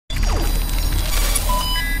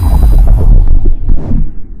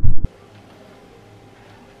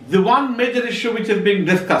the one major issue which is being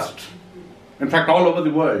discussed, in fact all over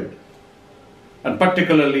the world, and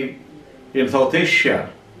particularly in South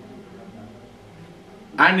Asia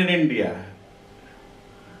and in India,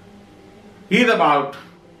 is about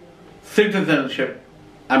Citizenship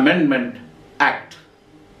Amendment Act.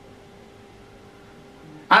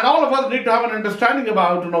 And all of us need to have an understanding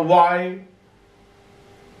about why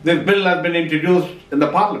this bill has been introduced in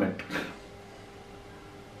the Parliament.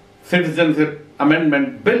 Citizenship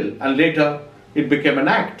Amendment Bill, and later it became an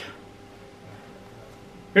act.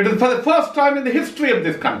 It is for the first time in the history of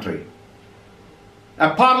this country,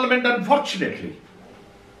 a Parliament unfortunately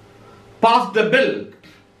passed a bill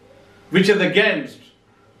which is against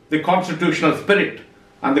the constitutional spirit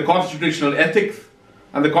and the constitutional ethics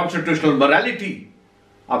and the constitutional morality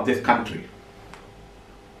of this country.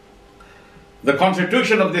 The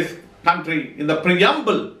constitution of this country, in the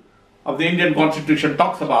preamble of the Indian Constitution,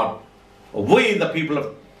 talks about we the people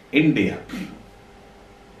of India.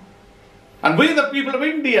 And we the people of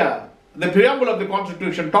India, the preamble of the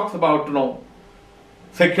Constitution talks about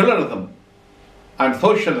secularism and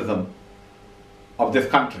socialism of this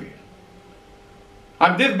country.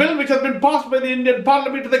 And this bill which has been passed by the Indian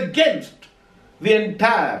Parliament is against the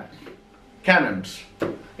entire canons,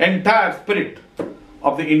 entire spirit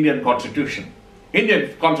of the Indian Constitution.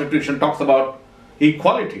 Indian Constitution talks about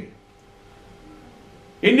equality.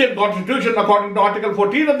 Indian Constitution, according to Article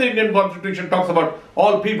 14 of the Indian Constitution, talks about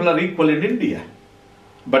all people are equal in India.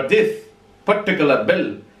 But this particular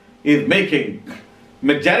bill is making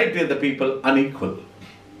majority of the people unequal.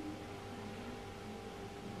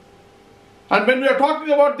 And when we are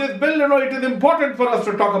talking about this bill, it is important for us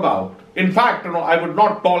to talk about. In fact, I would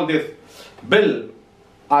not call this bill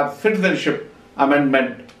as Citizenship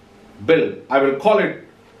Amendment Bill. I will call it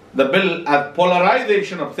the bill as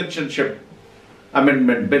Polarization of Citizenship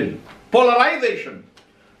Amendment Bill. Polarization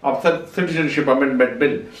of Citizenship Amendment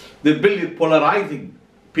Bill. This bill is polarizing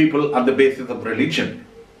people on the basis of religion.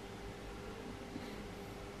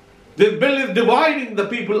 This bill is dividing the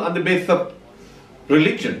people on the basis of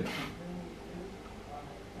religion.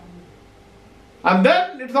 And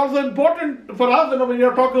then it's also important for us, when you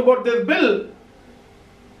are talking about this bill,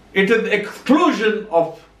 it is the exclusion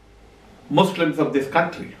of Muslims of this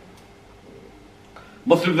country.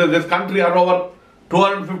 Muslims in this country are over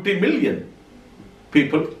 250 million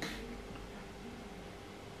people.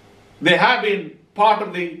 They have been part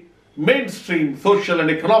of the mainstream social and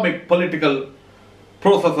economic political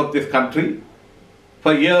process of this country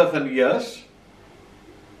for years and years.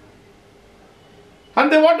 And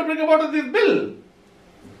they want to bring about this bill.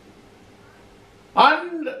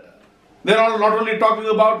 And they are not only talking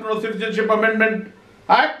about Citizenship Amendment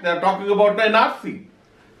Act, they are talking about the NRC,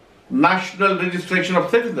 National Registration of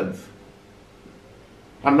Citizens.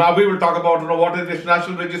 And now we will talk about what is this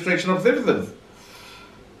National Registration of Citizens.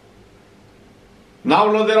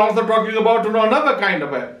 Now they are also talking about another kind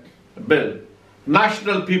of a bill,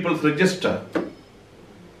 National People's Register.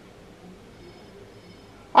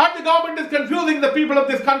 And the government is confusing the people of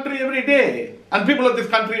this country every day. And people of this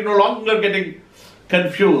country are no longer getting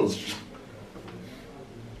confused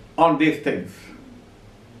on these things.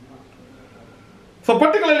 So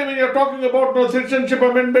particularly when you are talking about the Citizenship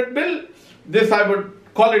Amendment Bill, this I would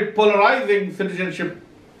call it polarizing Citizenship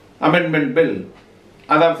Amendment Bill.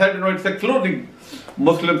 As I've said, it's excluding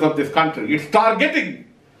Muslims of this country. It's targeting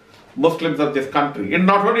Muslims of this country. It's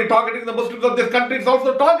not only targeting the Muslims of this country, it's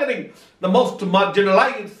also targeting the most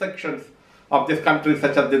marginalized sections of this country,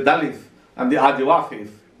 such as the Dalits and the Adivasis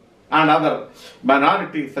and other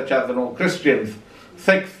minorities such as Christians,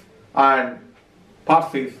 Sikhs and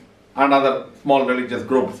Parsis and other small religious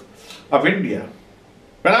groups of India.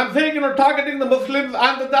 When I'm saying targeting the Muslims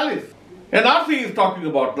and the Dalits, NRC is talking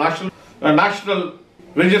about National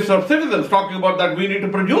Register of Citizens, talking about that we need to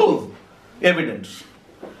produce evidence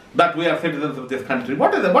that we are citizens of this country.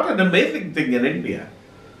 What an amazing thing in India.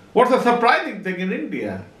 What's a surprising thing in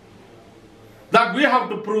India? That we have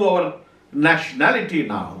to prove our nationality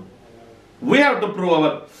now. We have to prove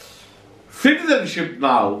our citizenship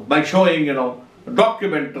now by showing, a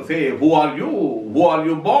document to say, who are you? Who are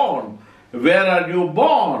you born? Where are you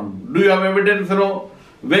born? Do you have evidence,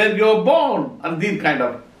 where you're born? And these kind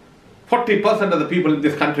of 40% of the people in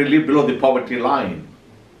this country live below the poverty line.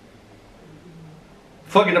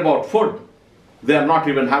 Forget about food. They are not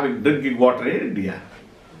even having drinking water in India.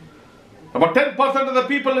 About 10% of the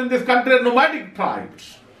people in this country are nomadic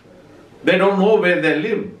tribes. They don't know where they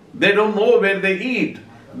live. They don't know where they eat.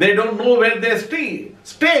 They don't know where they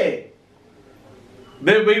stay.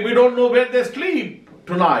 We don't know where they sleep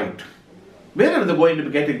tonight. Where are they going to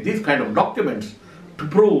be getting these kind of documents to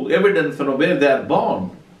prove evidence where they are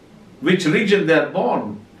born? which region they are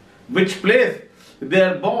born, which place they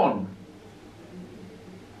are born.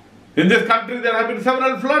 In this country there have been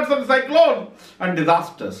several floods and cyclones and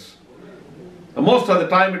disasters. Most of the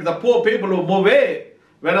time it's the poor people who move away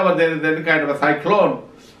whenever there is any kind of a cyclone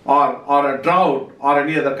or a drought or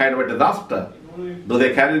any other kind of a disaster. Do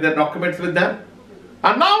they carry their documents with them?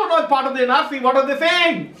 And now, as part of the NRC, what are they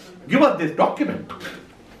saying? Give us this document.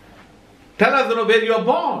 Tell us, where you are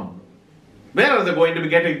born. Where are they going to be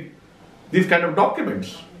getting these kind of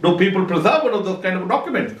documents? Do people preserve those kind of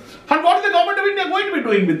documents? And what is the government of India going to be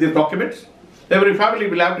doing with these documents? Every family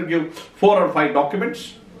will have to give 4 or 5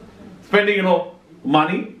 documents, spending,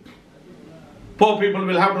 money. Poor people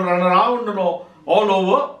will have to run around, all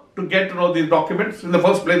over to get, these documents. In the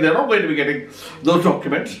first place, they are not going to be getting those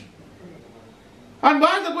documents. And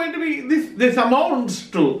why is there going to be this amounts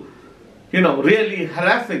to, really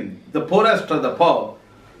harassing the poorest of the poor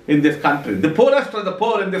in this country. The poorest of the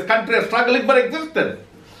poor in this country are struggling for existence.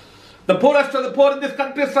 The poorest of the poor in this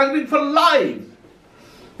country are struggling for life.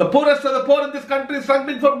 The poorest of the poor in this country is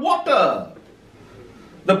struggling for water.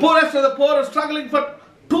 The poorest of the poor are struggling for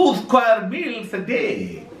 2 square meals a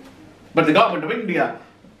day. But the government of India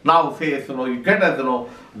now says, you get us,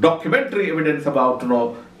 documentary evidence about,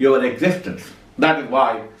 your existence. That is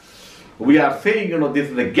why we are saying, this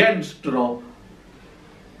is against,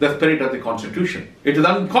 the spirit of the Constitution. It is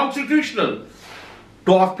unconstitutional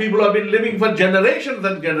to ask people who have been living for generations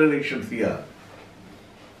and generations here.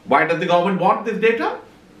 Why does the government want this data?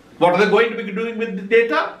 What are they going to be doing with the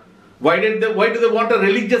data? Why do they want a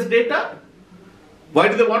religious data? Why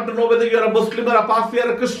do they want to know whether you are a Muslim or a Parsi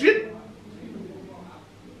or a Christian?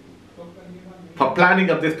 For planning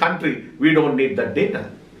of this country, we don't need that data.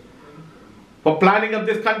 For planning of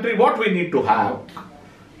this country, what we need to have,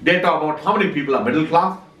 data about how many people are middle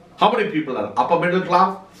class, how many people are upper middle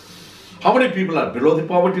class, how many people are below the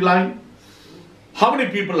poverty line, how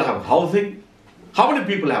many people have housing, how many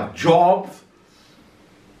people have jobs,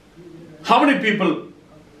 how many people,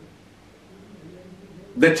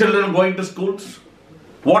 their children are going to schools,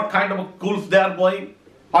 what kind of schools they are going,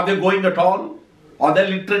 are they going at all, are they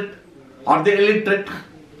literate, are they illiterate,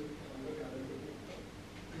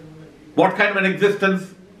 what kind of an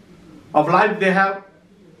existence of life they have,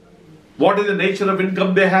 what is the nature of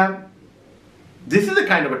income they have. This is the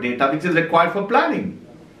kind of a data which is required for planning.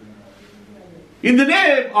 In the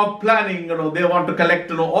name of planning, they want to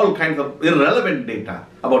collect, all kinds of irrelevant data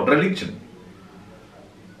about religion.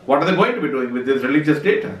 What are they going to be doing with this religious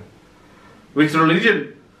data? Which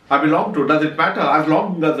religion I belong to? Does it matter? As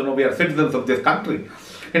long as, we are citizens of this country,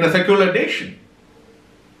 in a secular nation,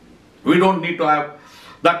 we don't need to have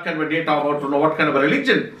that kind of data about, what kind of a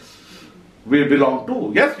religion we belong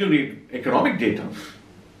to. Yes, you need economic data.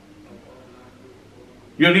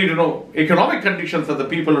 You need, economic conditions of the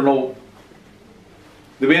people to know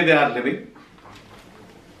the way they are living.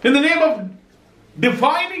 In the name of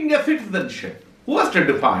defining a citizenship. Who has to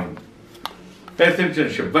define a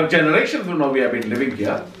citizenship? For generations, we have been living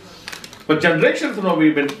here. For generations,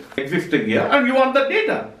 we've been existing here, and you want the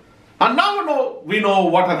data. And now, we know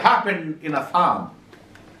what has happened in Assam.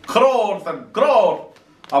 Crores and crores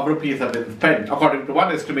of rupees have been spent. According to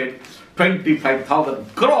one estimate,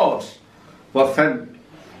 25,000 crores were spent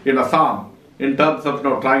in Assam in terms of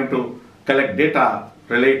trying to collect data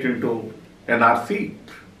relating to NRC.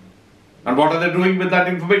 And what are they doing with that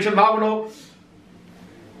information now?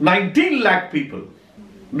 19 lakh people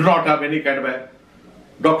do not have any kind of a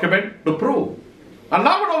document to prove. And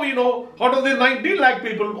now we know out of these 19 lakh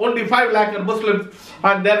people, only 5 lakh are Muslims,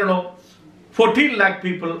 and then 14 lakh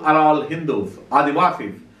people are all Hindus,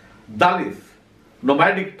 Adivasis, Dalits,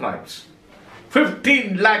 nomadic tribes.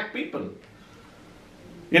 15 lakh people.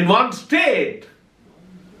 In one state,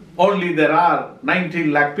 only there are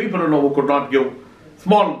 19 lakh people who could not give.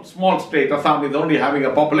 Small state, Assam is only having a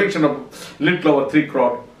population of little over 3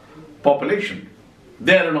 crore population.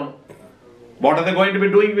 There, what are they going to be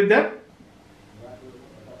doing with them?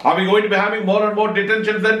 Are we going to be having more and more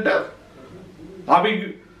detention centers? Are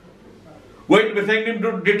we going to be sending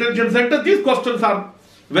them to detention centers? These questions are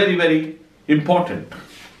very, very important.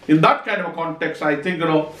 In that kind of a context, I think,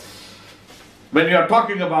 when we are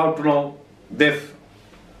talking about, this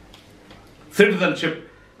citizenship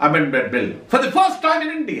amendment bill, for the first time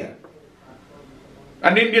in India,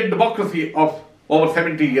 an Indian democracy of over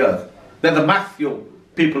 70 years, there's a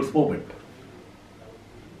massive people's movement.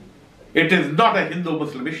 It is not a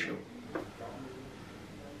Hindu-Muslim issue.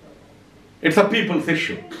 It's a people's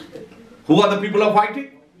issue. Who are the people who are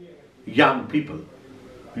fighting? Young people.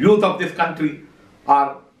 Youth of this country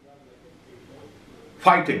are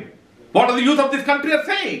fighting. What are the youth of this country are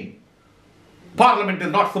saying? Parliament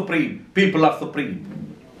is not supreme, people are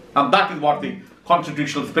supreme. And that is what the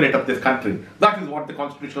constitutional spirit of this country, that is what the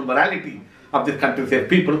constitutional morality of this country says.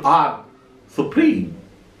 People are supreme.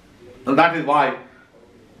 And that is why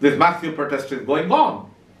this massive protest is going on.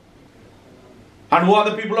 And who are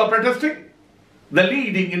the people who are protesting? The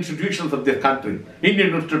leading institutions of this country.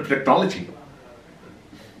 Indian Institute of Technology,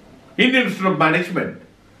 Indian Institute of Management,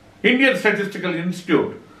 Indian Statistical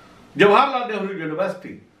Institute, Jawaharlal Nehru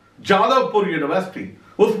University, Jadavpur University,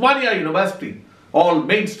 Usmania University, all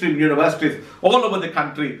mainstream universities all over the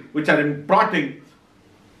country which are imparting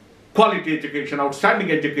quality education,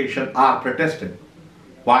 outstanding education, are protesting.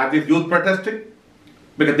 Why are these youth protesting?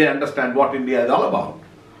 Because they understand what India is all about.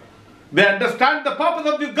 They understand the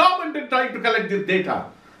purpose of this government in trying to collect this data.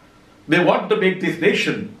 They want to make this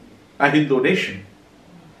nation a Hindu nation.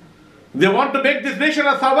 They want to make this nation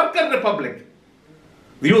a Savarkar Republic.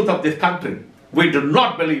 The youth of this country, we do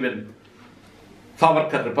not believe in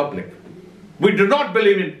Savarkar Republic. We do not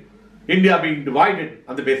believe in India being divided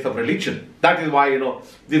on the basis of religion. That is why,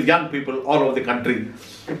 these young people all over the country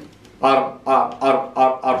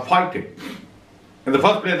are fighting. In the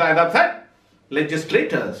first place, as I've said,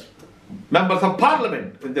 legislators, members of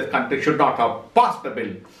parliament in this country should not have passed a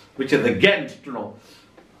bill which is against,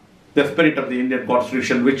 the spirit of the Indian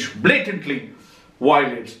constitution, which blatantly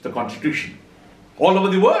violates the constitution. All over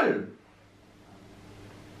the world,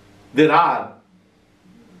 there are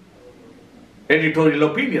editorial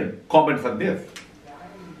opinion, comments on this.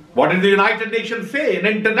 What did the United Nations say? An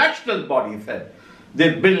international body said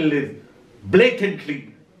this bill is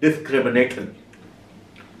blatantly discriminatory.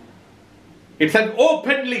 It said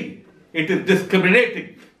openly it is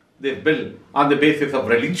discriminating, this bill, on the basis of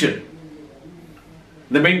religion.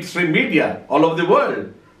 The mainstream media all over the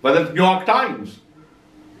world, whether it's New York Times,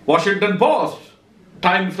 Washington Post,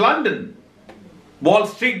 Times London, Wall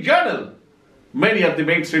Street Journal, many of the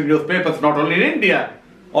mainstream newspapers, not only in India,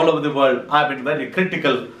 all over the world, have been very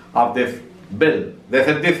critical of this bill. They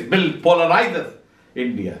said this bill polarizes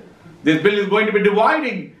India. This bill is going to be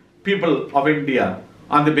dividing people of India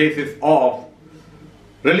on the basis of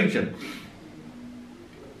religion.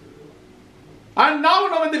 And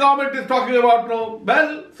now when the government is talking about,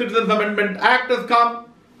 Citizens Amendment Act has come,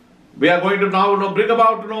 we are going to now bring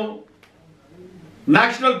about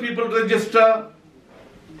National People Register.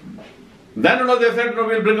 Then they said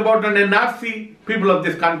we'll bring about an NRC. People of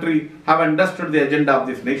this country have understood the agenda of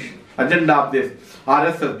this nation, agenda of this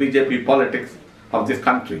RSS, BJP politics of this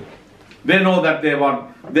country. They know that they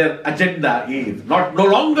want, their agenda is no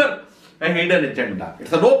longer a hidden agenda.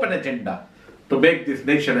 It's an open agenda to make this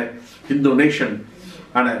nation a Hindu nation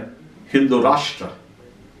and a Hindu Rashtra.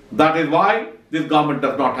 That is why this government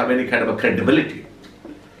does not have any kind of a credibility.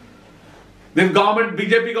 This government,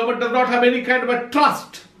 BJP government, does not have any kind of a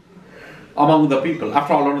trust among the people.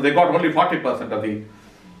 After all, they got only 40% of the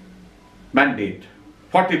mandate.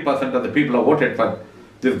 40% of the people have voted for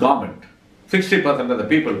this government. 60% of the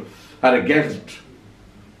people are against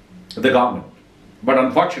the government. But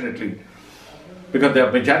unfortunately, because they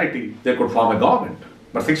have majority, they could form a government.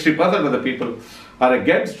 But 60% of the people are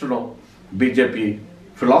against, BJP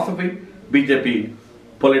philosophy, BJP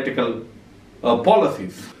political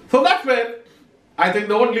policies. So that's where I think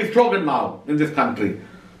the only slogan now in this country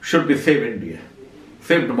should be save India,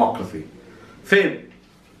 save democracy, save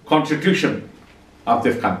constitution of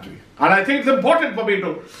this country. And I think it's important for me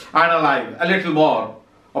to analyze a little more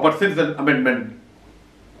about Citizen Amendment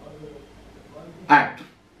Act.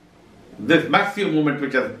 This massive movement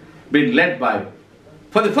which has been led by,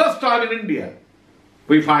 for the first time in India,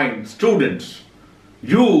 we find students,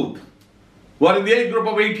 youth, who are in the age group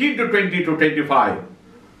of 18 to 20 to 25,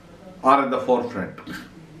 are in the forefront.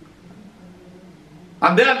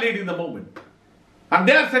 And they are leading the movement. And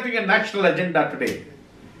they are setting a national agenda today.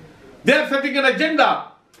 They are setting an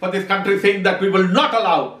agenda for this country, saying that we will not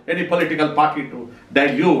allow any political party to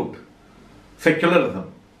dilute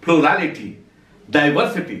secularism, plurality,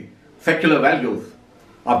 diversity, secular values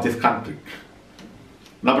of this country.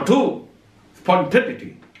 Number two,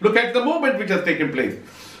 spontaneity. Look at the movement which has taken place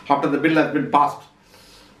after the bill has been passed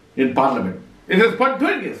in Parliament. It is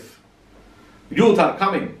spontaneous. Youth are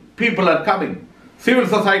coming, people are coming, civil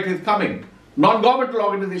society is coming, non-governmental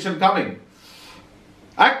organizations coming,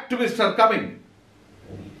 activists are coming,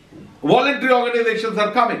 voluntary organizations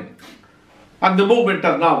are coming, and the movement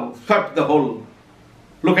has now swept the whole.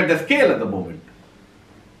 Look at the scale of the movement.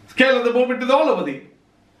 Scale of the movement is all over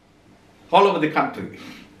the country.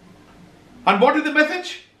 And what is the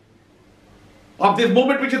message of this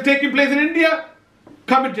movement which is taking place in India?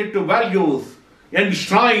 Committed to values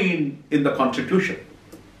enshrined in the Constitution.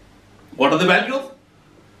 What are the values?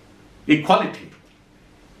 equality,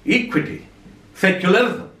 equity,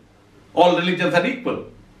 secularism. All religions are equal.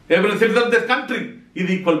 Every citizen of this country is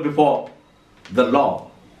equal before the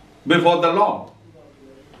law. Before the law.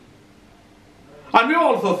 And we've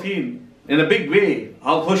also seen in a big way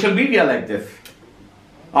how social media like this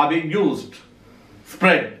are being used,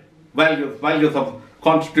 spread values of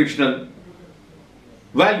constitutional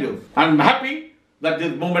values. I'm happy that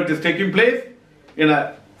this movement is taking place in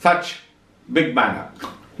such big manner.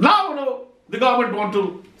 Now, the government want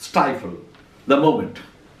to stifle the movement.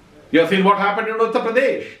 You have seen what happened in Uttar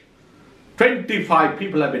Pradesh. 25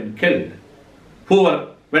 people have been killed who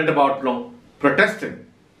went about protesting.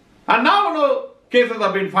 And now cases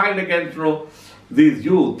have been filed against these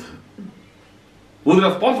youth who are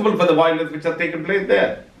responsible for the violence which has taken place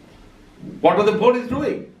there. What was the police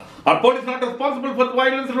doing? Are police not responsible for the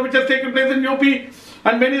violence which has taken place in UP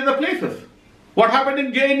and many other places? What happened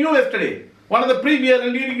in JNU yesterday? One of the premier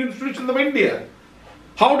and leading institutions of India.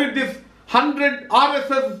 How did this 100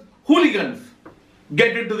 RSS hooligans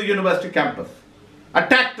get into the university campus?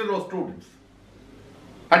 Attacked those students.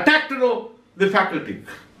 Attacked the faculty.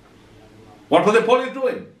 What was the police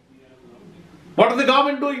doing? What is the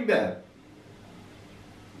government doing there?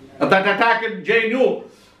 That attack in JNU,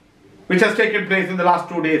 which has taken place in the last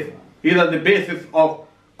 2 days, is on the basis of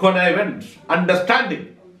connivance,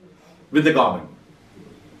 understanding with the government,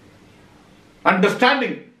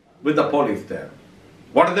 understanding with the police there.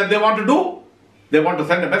 What is that they want to do? They want to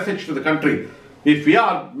send a message to the country. If we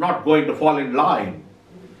are not going to fall in line,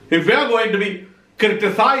 if we are going to be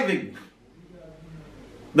criticizing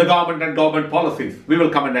the government and government policies, we will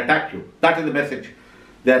come and attack you. That is the message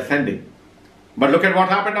they are sending. But look at what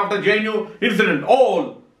happened after JNU incident.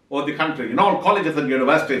 All over the country, in all colleges and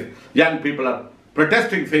universities, young people are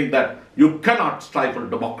protesting, saying that you cannot stifle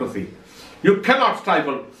democracy. You cannot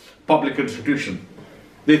stifle public institutions.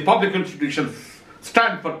 These public institutions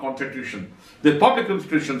stand for constitution. These public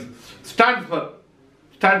institutions stand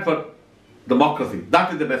for democracy.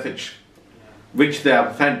 That is the message which they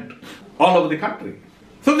have sent all over the country.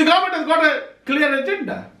 So the government has got a clear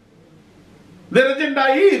agenda. Their agenda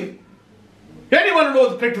is anyone who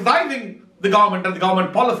is criticizing the government and the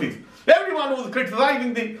government policies, everyone who is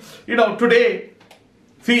criticizing the, today,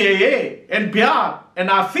 CAA, NPR,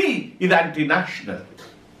 NRC is anti-national.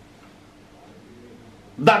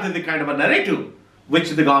 That is the kind of a narrative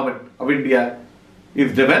which the government of India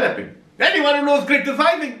is developing. Anyone who is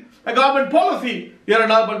criticizing a government policy, you're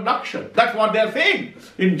an urban Nakshal. That's what they are saying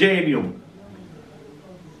in JNU.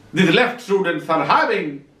 These left students are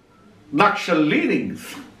having Nakshal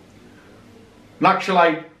leanings,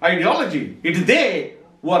 Nakshal ideology. It is they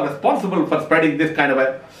who are responsible for spreading this kind of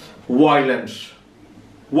a violence.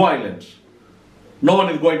 No one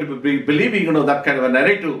is going to be believing, that kind of a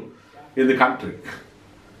narrative in the country.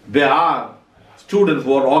 There are students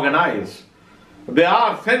who are organized. There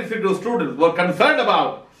are sensitive students who are concerned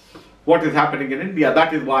about what is happening in India.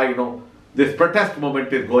 That is why, this protest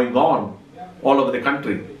movement is going on all over the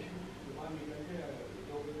country.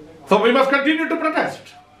 So we must continue to protest.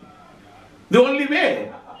 The only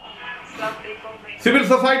way. Civil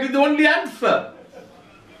society is the only answer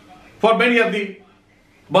for many of the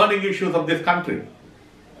burning issues of this country.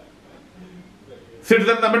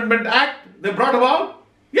 Citizens Amendment Act, they brought about,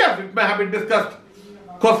 yes, it may have been discussed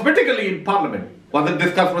cosmetically in Parliament. Was it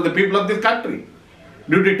discussed with the people of this country?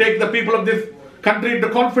 Did we take the people of this country into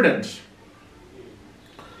confidence?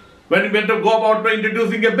 When we went to go about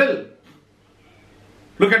introducing a bill,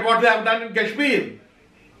 look at what they have done in Kashmir.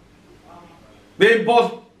 They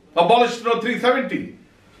abolished 370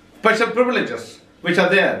 special privileges which are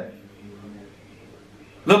there.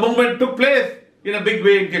 The movement took place in a big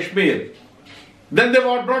way in Kashmir. Then they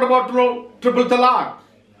brought about triple talaq.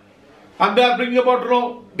 And they are bringing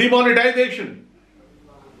about demonetization.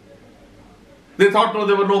 They thought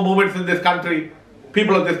there were no movements in this country.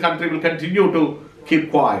 People of this country will continue to keep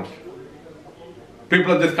quiet.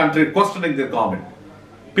 People of this country are questioning this government.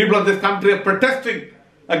 People of this country are protesting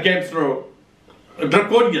against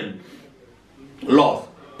draconian laws.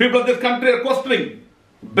 People of this country are questioning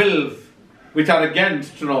bills which are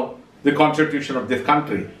against the constitution of this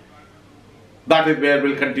country. That is where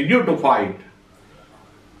we'll continue to fight.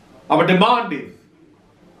 Our demand is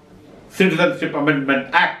Citizenship Amendment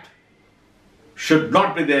Act should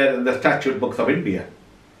not be there in the statute books of India.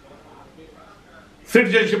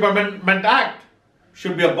 Citizenship Amendment Act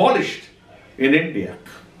should be abolished in India.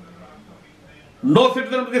 No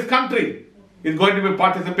citizen of this country is going to be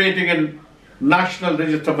participating in National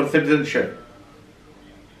Register for Citizenship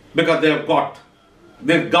because they have got,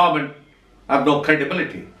 this government have no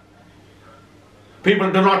credibility.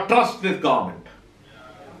 People do not trust this government.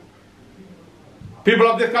 People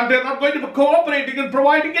of this country are not going to be cooperating in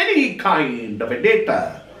providing any kind of a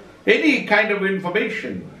data, any kind of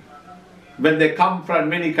information when they come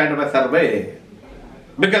from any kind of a survey,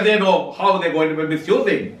 because they know how they're going to be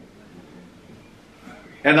misusing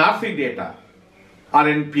NRC data or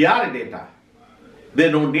NPR data.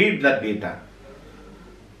 They don't need that data.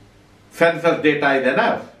 Census data is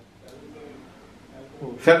enough.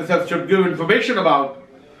 Census should give information about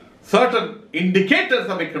certain indicators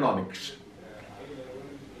of economics.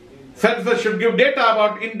 Census should give data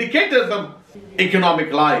about indicators of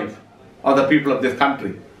economic life of the people of this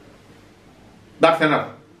country. That's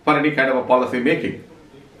enough for any kind of a policy making.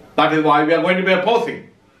 That is why we are going to be opposing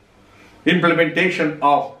implementation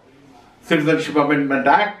of Citizenship Amendment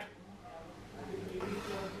Act.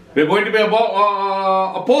 We are going to be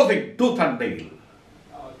opposing tooth and nail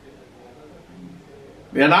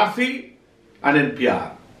the NRC and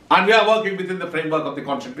NPR, and we are working within the framework of the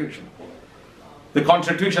Constitution. The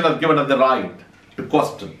Constitution has given us the right to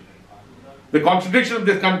question. The Constitution of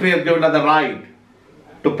this country has given us the right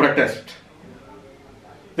to protest.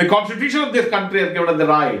 The Constitution of this country has given us the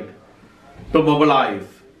right to mobilize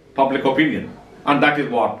public opinion, and that is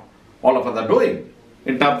what all of us are doing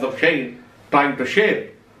in terms of trying to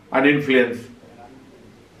shape and influence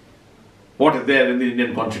what is there in the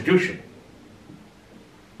Indian Constitution.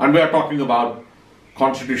 And we are talking about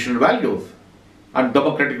constitutional values and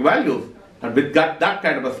democratic values, and with that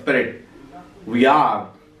kind of a spirit, we are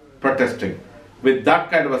protesting. With that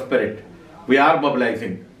kind of a spirit, we are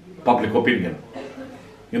mobilizing public opinion.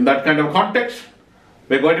 In that kind of context,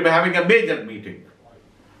 we are going to be having a major meeting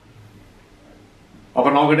of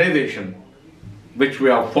an organization which we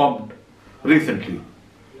have formed recently,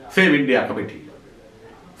 Save India Committee.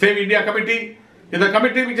 Save India Committee is a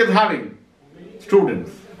committee which is having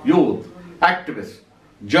students, youth, activists,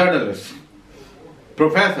 journalists,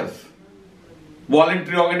 professors,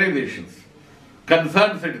 voluntary organizations,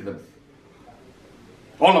 concerned citizens.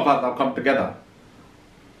 All of us have come together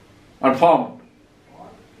and formed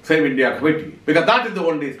Save India Committee, because that is the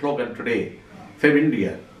only slogan today. Save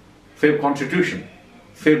India, save Constitution,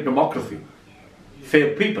 save democracy,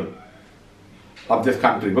 save people of this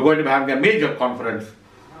country. We're going to be having a major conference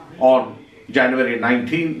on January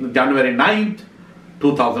 9th,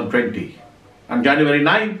 2020. On January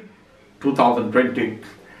 9th, 2020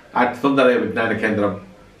 at Sundaraya Vijnana Kendram,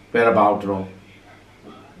 where about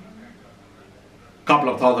couple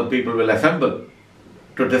of thousand people will assemble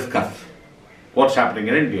to discuss what's happening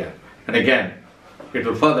in India. And again, it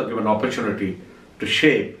will further give an opportunity to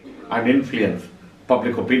shape and influence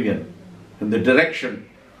public opinion in the direction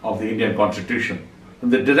of the Indian Constitution, in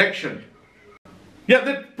the direction,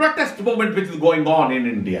 the protest movement which is going on in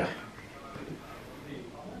India.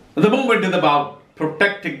 The movement is about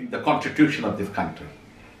protecting the Constitution of this country.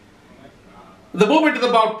 The movement is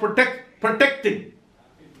about protecting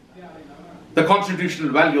the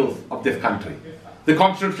constitutional values of this country, the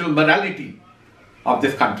constitutional morality of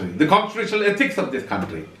this country, the constitutional ethics of this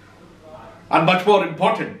country. And much more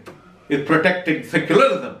important is protecting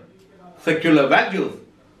secularism, secular values,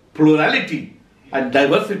 plurality and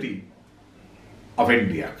diversity of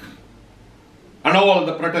India. And all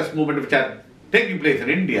the protest movement which are taking place in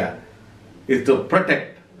India is to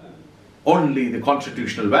protect only the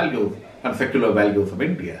constitutional values and secular values of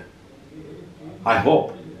India. I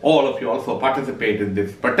hope all of you also participate in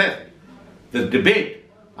this protest, this debate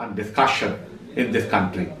and discussion in this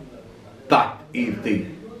country. That is the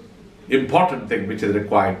important thing which is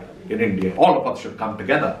required in India. All of us should come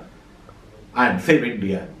together and save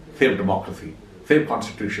India, save democracy, save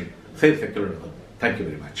Constitution, save secularism. Thank you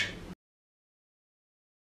very much.